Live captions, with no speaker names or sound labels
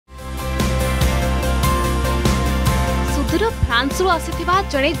France आसीथिबा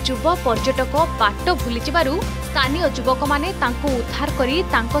जड़े युव पर्यटक बाट भूली जिबारु स्थानीय युवक माने तांको उद्धार करी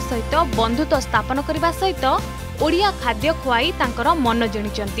तांको सहित बंधुत्व स्थापन करबा सहित ओडिया खाद्य खुआई तांकर मन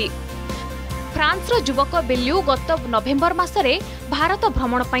जिणिचंती। फ्रांस युवक बिल्यू गत नवेम्बर मासरे भारत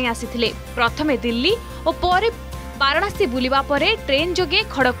भ्रमण पई आसीथिले। प्रथमे दिल्ली और पर वाराणसी बुलिबा परे ट्रेन जोगे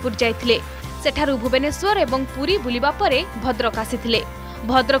खड़गपुर जाइथिले। सेठारु भुवनेश्वर एवं पुरी बुलिबा परे भद्रक आसीथिले।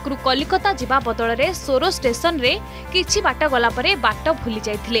 भद्रकरू कलिकता जिबा बदଳରେ सोरो स्टेशन रे किछि बाट गला परे बाट भूली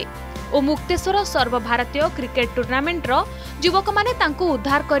जाइथिले ओ मुक्तेश्वर सर्वभारतीय क्रिकेट टूर्नामेंट रो युवक माने तांको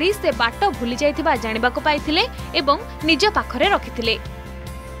उद्धार करी से बाट भूली जाइथिबा जानिबाको पाइथिले एवं निज पाखरे रखिथिले।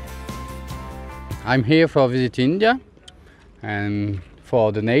 I'm here for visit India and for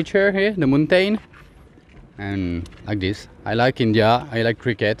the nature here, the mountain, and like this. I like India, I like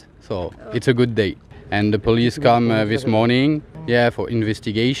cricket, so it's a good day. And the police come this morning, for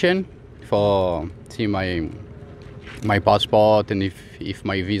investigation, for see my passport and if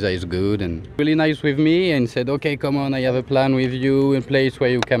my visa is good, and really nice with me and said, okay, come on, I have a plan with you, a place where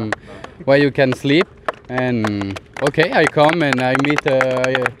you can sleep, and okay, I come and I meet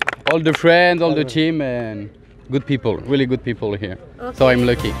all the friends, all the team, and good people, really good people here. Okay. So I'm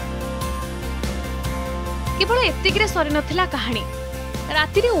lucky. केवल एतिकरे सरी नथिला कहानी।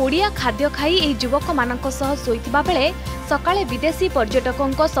 राति रे ओडिया खाद्य खाई ए युवक मानक सह सोइथिबा बेले सकाळे विदेशी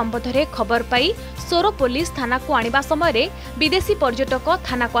पर्यटकक संबंधरे खबर पाई सोरो पुलिस थाना को आनिबा समय रे विदेशी पर्यटक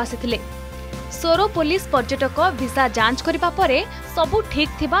थाना को आसीथिले। सोरो पुलिस पर्यटक वीसा जांच करिबा परे सबु ठीक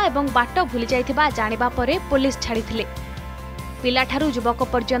थिबा एवं बाट भूली जाइथिबा जानिबा परे पुलिस छाड़ीथिले। पिलाठारू युवक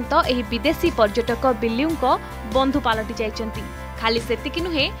पर्यंत एही विदेशी पर्यटक बिल्लियुंक बंधु पालटी जाइचंती। खाली सेतिकी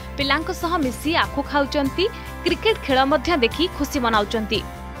नुहे पिलांक सह मिसी आखु खाउचंती, क्रिकेट खेल मध्य देखि खुशी मनाउचंती।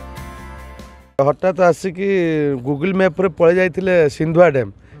 हठात आसिकी गूगल मैप रे पळे जाइथिले सिंधुआ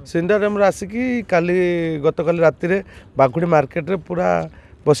डैम रे आसिकी काली गतकाली राति रे बागुडी मार्केट रे पूरा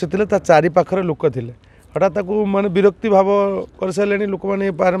बसिथिले। ता चारि पाखरे लोक थिले। हठात ताकू माने विरक्ति भाव कर सारे लोक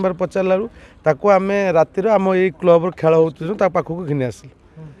मैंने बारंबार पचारू ताकू आम रातिर आम ये क्लब खेल हो पाखक घिनी आसिल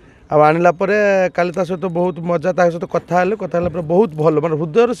आनिला काली सहित बहुत मजा सहित कथा बहुत भल माने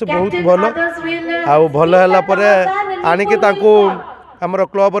हृदय से बहुत भल भल है आणिकी आमर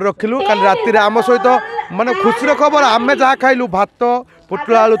क्लब रखिलु। काली रातिर आम सहित माने खुशी खबर आम जहाँ खाइलु भात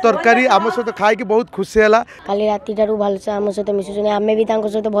पुटल आलू तरकारी आम सहित खाई बहुत खुशी है। काली राति ठारू भलसे आम सहित मिसुचे आम भी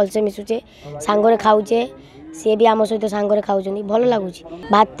सहित भलसे मिसुचे सांगरे खाऊचे सी भी आम सहित सांगरे खाऊँ भल लगुच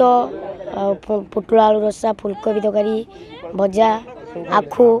भात पुटल आलू रसा फुलकोबी तरकारी भजा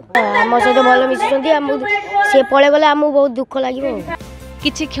आखु आम सहित भल मिसुच्च सी पड़े गले आमको बहुत दुख लगे।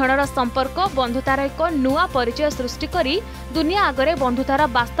 किछि क्षणर संपर्क बंधुतार एक नुआ परिचय सृष्टि करी दुनिया आगरे बंधुतार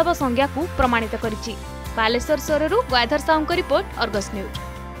वास्तव संज्ञा को प्रमाणित करिछि। बालेश्वर सोररू गायधर साहू को रिपोर्ट, अर्गस न्यूज।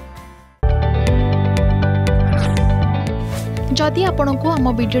 जदि आपंक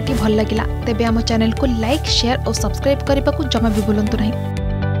आम भिडी भल लगा तेब आम चैनल को लाइक, शेयर और सब्सक्राइब करने को जमा भी भूलु नहीं।